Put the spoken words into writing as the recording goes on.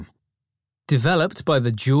Developed by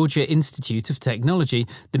the Georgia Institute of Technology,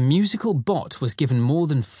 the musical bot was given more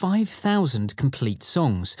than 5,000 complete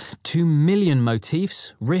songs, 2 million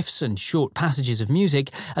motifs, riffs and short passages of music,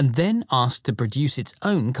 and then asked to produce its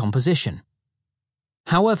own composition.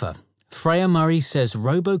 However, Freya Murray says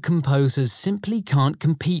robo-composers simply can't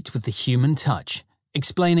compete with the human touch,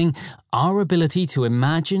 explaining, "Our ability to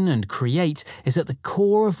imagine and create is at the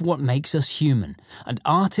core of what makes us human, and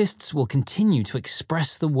artists will continue to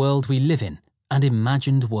express the world we live in and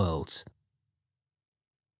imagined worlds."